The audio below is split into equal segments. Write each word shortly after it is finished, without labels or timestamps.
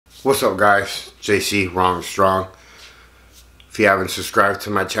What's up, guys? JC, Wrong Strong. If you haven't subscribed to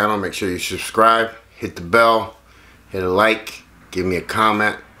my channel, make sure you subscribe, hit the bell, hit a like, give me a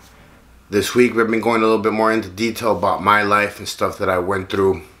comment. This week we've been going a little bit more into detail about my life and stuff that I went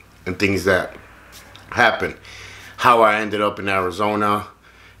through and things that happened, how I ended up in Arizona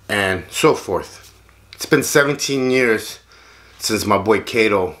and so forth. It's been 17 years since my boy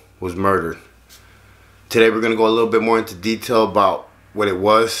KATO was murdered. Today we're going to go a little bit more into detail about what it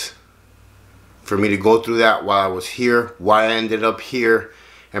was for me to go through that while I was here, why I ended up here,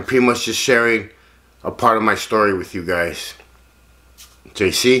 and pretty much just sharing a part of my story with you guys.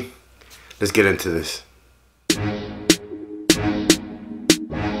 JC, let's get into this.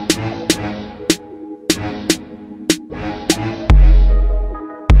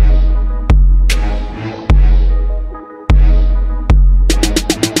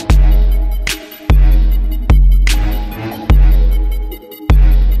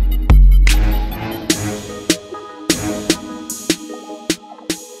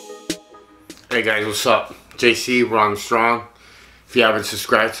 Hey guys, what's up? JC, Wrong Strong. If you haven't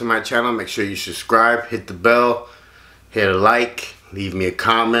subscribed to my channel, make sure you subscribe, hit the bell, hit a like, leave me a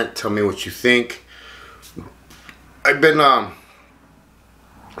comment, tell me what you think. I've been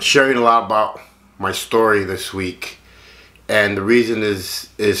sharing a lot about my story this week, and the reason is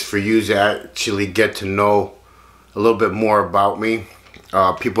for you to actually get to know a little bit more about me.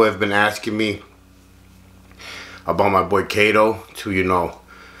 People have been asking me about my boy KATO to,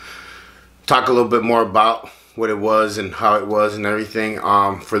 talk a little bit more about what it was and how it was and everything.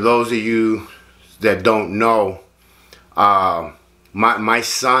 For those of you that don't know, my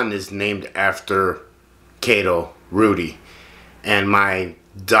son is named after KATO, Rudy, and my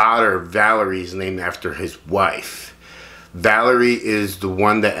daughter Valerie is named after his wife. Valerie is the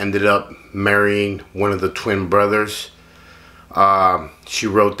one that ended up marrying one of the twin brothers. She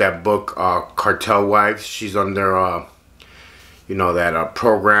wrote that book, Cartel Wives. She's under that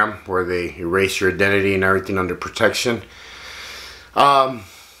program where they erase your identity and everything under protection.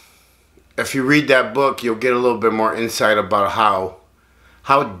 If you read that book, you'll get a little bit more insight about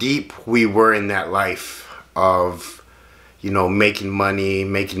how deep we were in that life of making money,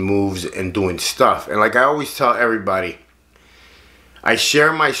 making moves, and doing stuff. And like I always tell everybody, I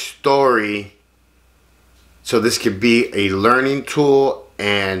share my story so this could be a learning tool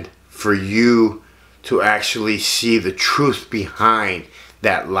and for you to actually see the truth behind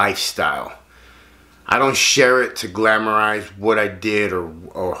that lifestyle. I don't share it to glamorize what I did or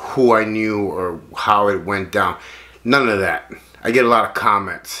who I knew or how it went down. None of that. I get a lot of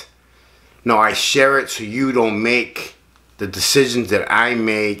comments. No, I share it so you don't make the decisions that I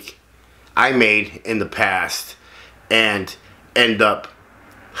made in the past and end up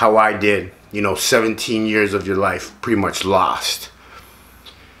how I did, 17 years of your life pretty much lost.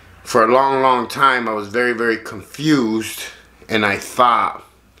 For a long time, I was very, very confused, and I thought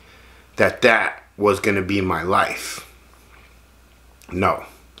that was going to be my life. No,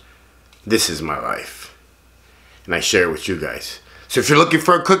 this is my life, and I share it with you guys. So if you're looking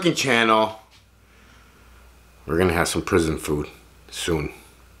for a cooking channel, we're going to have some prison food soon.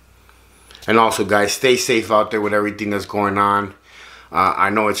 And also, guys, stay safe out there with everything that's going on. I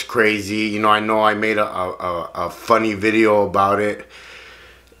know it's crazy. I know I made a funny video about it.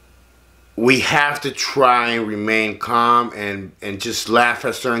 We have to try and remain calm and just laugh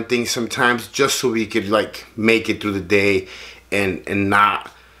at certain things sometimes, just so we could make it through the day and not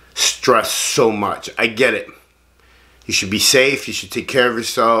stress so much. I get it. You should be safe, you should take care of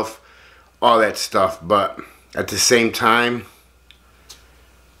yourself, all that stuff, but at the same time,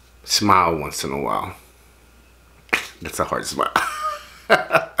 smile once in a while. That's a hard smile.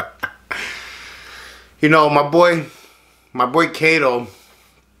 My boy KATO,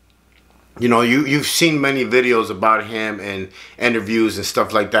 you've seen many videos about him and interviews and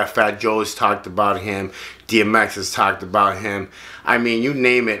stuff like that. Fat Joe has talked about him. DMX has talked about him. I mean, you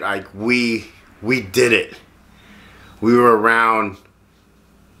name it. We did it. We were around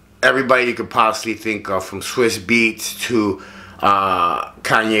everybody you could possibly think of, from Swiss Beats to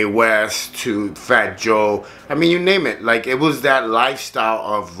Kanye West to Fat Joe. I mean, you name it. It was that lifestyle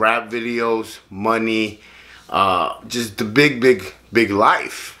of rap videos, money, just the big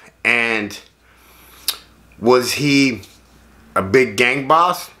life. And was he a big gang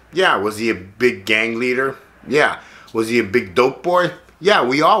boss? Yeah. Was he a big gang leader? Yeah. Was he a big dope boy? Yeah,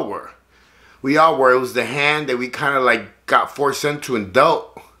 we all were. We all were. It was the hand that we kind of got forced into and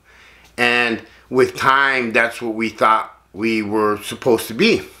dealt. And with time, that's what we thought we were supposed to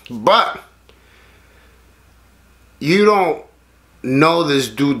be. But you don't know this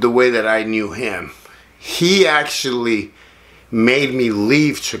dude the way that I knew him. He actually made me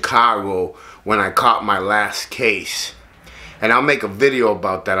leave Chicago when I caught my last case. And I'll make a video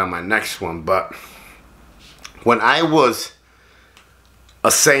about that on my next one. But when I was a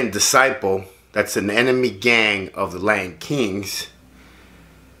Saint Disciple, that's an enemy gang of the Land Kings,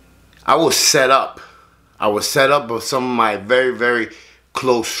 I was set up. I was set up with some of my very, very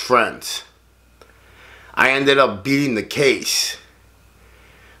close friends. I ended up beating the case.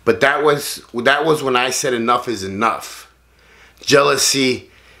 But that was when I said enough is enough. Jealousy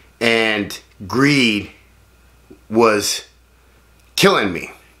and greed was killing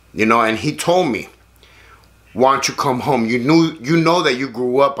me, you know. And he told me, "Why don't you come home? You know that you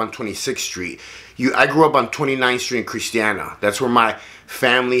grew up on 26th Street. I grew up on 29th Street in Christiana. That's where my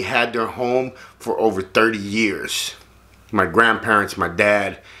family had their home for over 30 years. My grandparents, my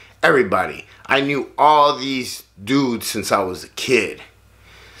dad, everybody. I knew all these dudes since I was a kid.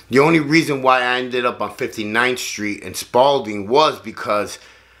 The only reason why I ended up on 59th Street in Spalding was because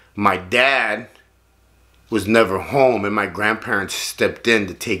my dad was never home and my grandparents stepped in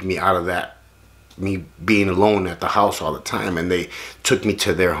to take me out of that, me being alone at the house all the time, and they took me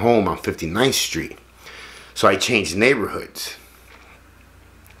to their home on 59th Street. So I changed neighborhoods.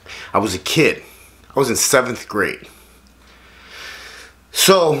 I was a kid. I was in 7th grade.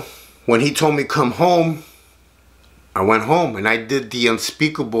 So when he told me come home, I went home and I did the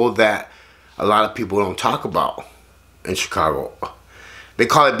unspeakable that a lot of people don't talk about in Chicago. They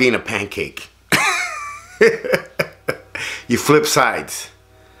call it being a pancake. You flip sides.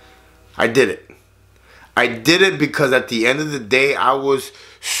 I did it. I did it because at the end of the day, I was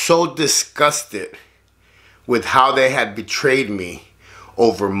so disgusted with how they had betrayed me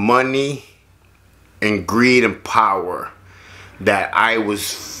over money and greed and power that I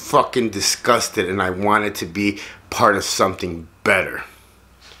was fucking disgusted, and I wanted to be part of something better.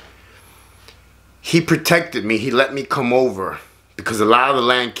 He protected me. He let me come over because a lot of the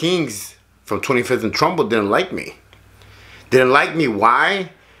Land Kings from 25th and Trumbull didn't like me. Didn't like me.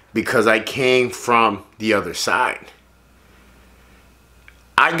 Why? Because I came from the other side.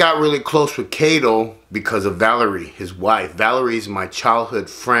 I got really close with KATO because of Valerie, his wife. Valerie is my childhood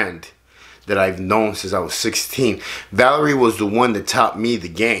friend that I've known since I was 16. Valerie was the one that taught me the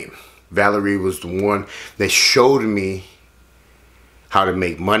game. Valerie was the one that showed me how to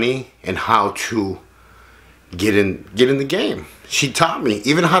make money and how to get in the game. She taught me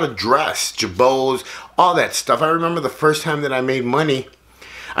even how to dress, jabots, all that stuff. I remember the first time that I made money,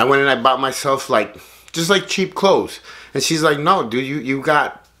 I went and I bought myself just like cheap clothes. And she's like, no, dude, you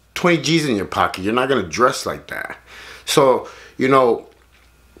got 20 G's in your pocket. You're not going to dress like that. So, you know,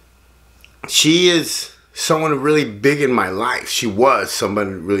 she is someone really big in my life. She was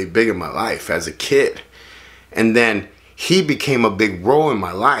someone really big in my life as a kid. And then he became a big role in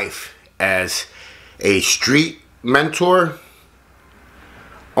my life as a street mentor.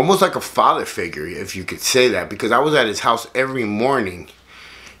 Almost like a father figure, if you could say that. Because I was at his house every morning,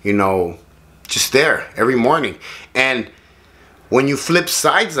 you know, just there every morning. And when you flip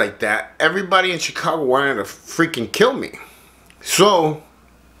sides like that, everybody in Chicago wanted to freaking kill me. So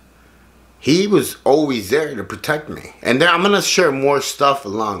he was always there to protect me. And then I'm going to share more stuff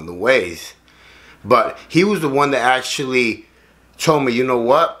along the ways. But he was the one that actually told me, you know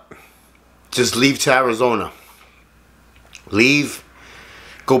what? Just leave to Arizona. Leave.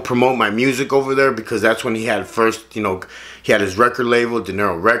 Go promote my music over there, because that's when he had first, you know, he had his record label, De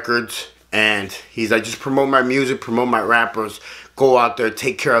Niro Records. And he's like, just promote my music, promote my rappers. Go out there,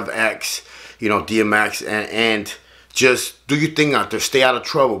 take care of X, you know, DMX. And just do your thing out there. Stay out of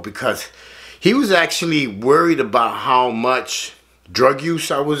trouble, because he was actually worried about how much drug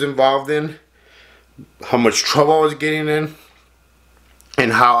use I was involved in, how much trouble I was getting in,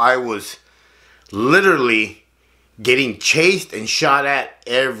 and how I was literally getting chased and shot at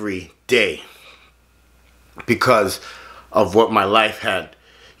every day because of what my life had,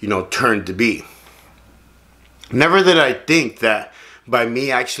 you know, turned to be. Never did I think that by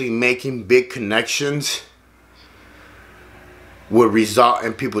me actually making big connections would result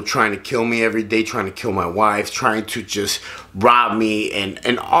in people trying to kill me every day, trying to kill my wife, trying to just rob me,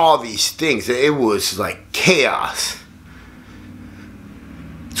 and all these things. It was like chaos.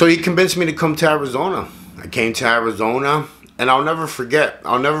 So he convinced me to come to Arizona. I came to Arizona, and I'll never forget.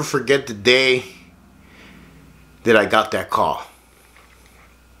 I'll never forget the day that I got that call.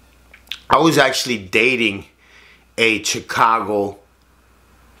 I was actually dating a Chicago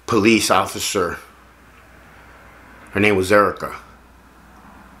police officer. Her name was Erica.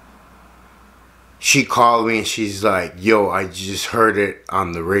 She called me and she's like, yo, I just heard it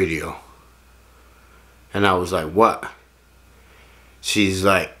on the radio. And I was like, what? She's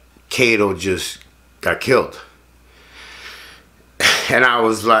like, KATO just got killed. And I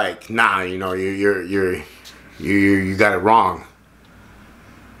was like, nah, you know, you got it wrong.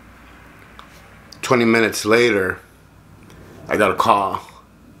 20 minutes later, I got a call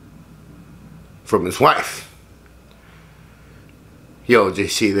from his wife. Yo,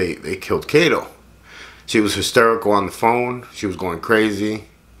 JC, they killed KATO. She was hysterical on the phone. She was going crazy.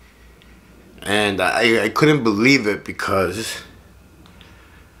 And I couldn't believe it, because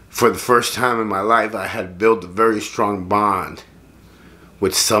for the first time in my life, I had built a very strong bond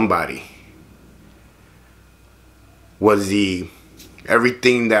with somebody. Was he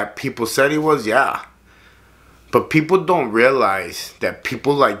everything that people said he was? Yeah. But people don't realize that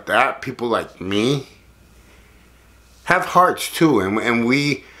people like that, people like me, have hearts too. And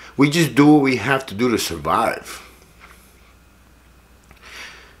we just do what we have to do to survive.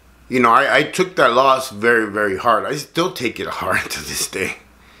 You know, I took that loss very, very hard. I still take it hard to this day.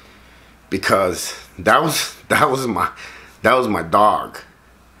 Because that was my dog.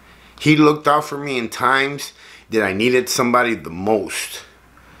 He looked out for me in times that I needed somebody the most.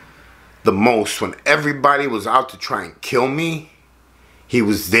 The most. When everybody was out to try and kill me, he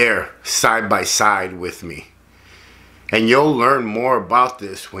was there side by side with me. And you'll learn more about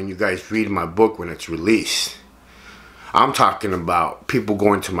this when you guys read my book when it's released. I'm talking about people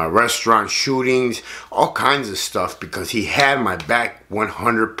going to my restaurant, shootings, all kinds of stuff, because he had my back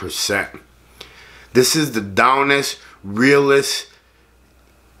 100%. This is the downest, realest,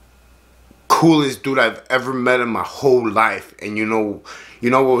 coolest dude I've ever met in my whole life. And you know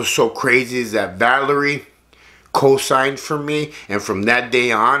what was so crazy is that Valerie co-signed for me, and from that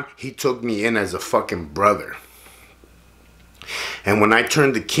day on, he took me in as a fucking brother. And when I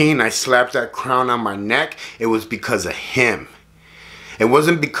turned the key and I slapped that crown on my neck, it was because of him. It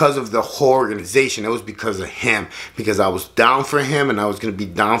wasn't because of the whole organization. It was because of him. Because I was down for him, and I was going to be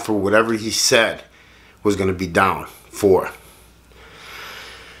down for whatever he said was going to be down for.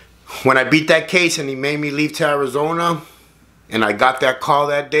 When I beat that case and he made me leave to Arizona, and I got that call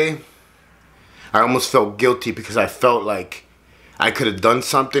that day, I almost felt guilty, because I felt like I could have done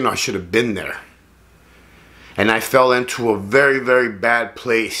something, or I should have been there. And I fell into a very, very bad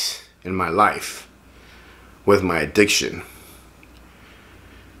place in my life with my addiction.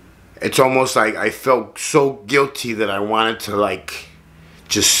 It's almost like I felt so guilty that I wanted to, like,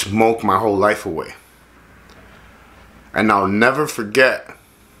 just smoke my whole life away. And I'll never forget,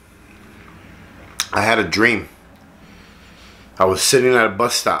 I had a dream. I was sitting at a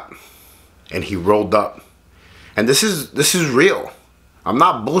bus stop, and he rolled up. And this is real. I'm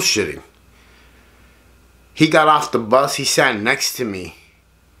not bullshitting. He got off the bus, he sat next to me,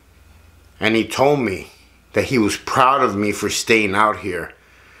 and he told me that he was proud of me for staying out here,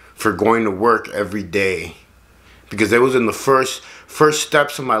 for going to work every day. Because it was in the first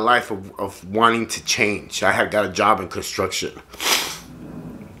steps of my life of wanting to change. I had got a job in construction.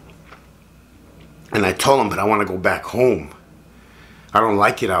 And I told him, but I want to go back home. I don't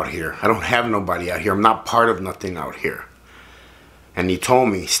like it out here. I don't have nobody out here. I'm not part of nothing out here. And he told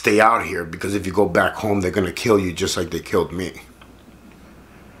me, stay out here, because if you go back home, they're going to kill you just like they killed me.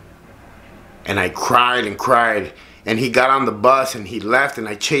 And I cried and cried. And he got on the bus and he left, and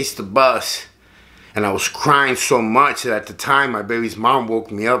I chased the bus. And I was crying so much that at the time, my baby's mom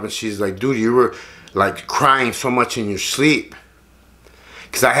woke me up, and she's like, dude, you were like crying so much in your sleep.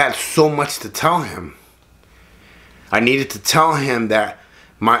 Because I had so much to tell him. I needed to tell him that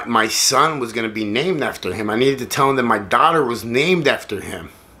my son was going to be named after him. I needed to tell him that my daughter was named after him.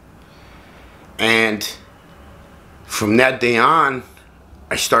 And from that day on,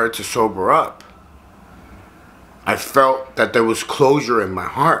 I started to sober up. I felt that there was closure in my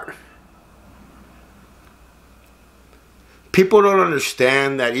heart. People don't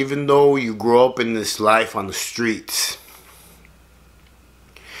understand that even though you grow up in this life on the streets,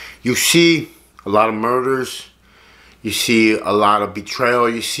 you see a lot of murders, you see a lot of betrayal,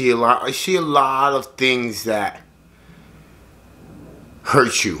 I see a lot of things that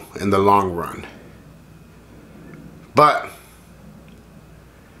hurt you in the long run. But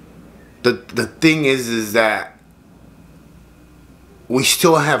the thing is that we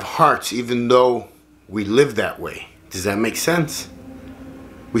still have hearts even though we live that way. Does that make sense?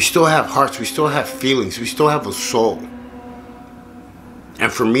 We still have hearts, we still have feelings, we still have a soul.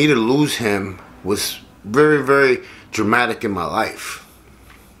 And for me to lose him was very, very dramatic in my life.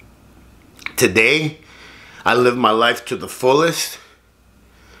 Today, I live my life to the fullest,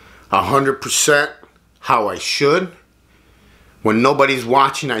 100% how I should. When nobody's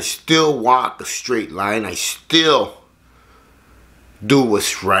watching, I still walk a straight line. I still do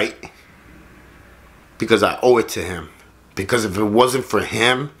what's right because I owe it to him. Because if it wasn't for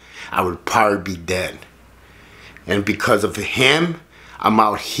him, I would probably be dead. And because of him, I'm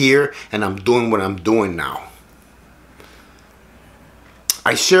out here and I'm doing what I'm doing now.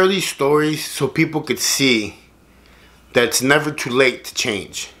 I share these stories so people could see that it's never too late to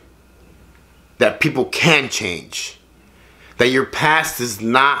change. That people can change. That your past does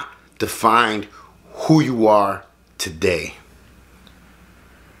not define who you are today.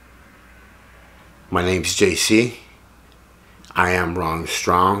 My name's JC. I am Wrong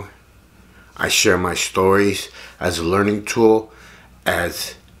Strong. I share my stories as a learning tool,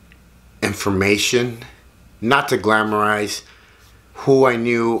 as information, not to glamorize who I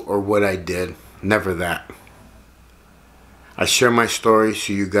knew or what I did. Never that. I share my stories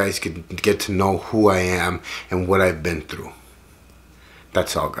so you guys can get to know who I am and what I've been through.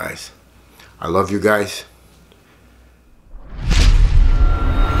 That's all, guys. I love you guys.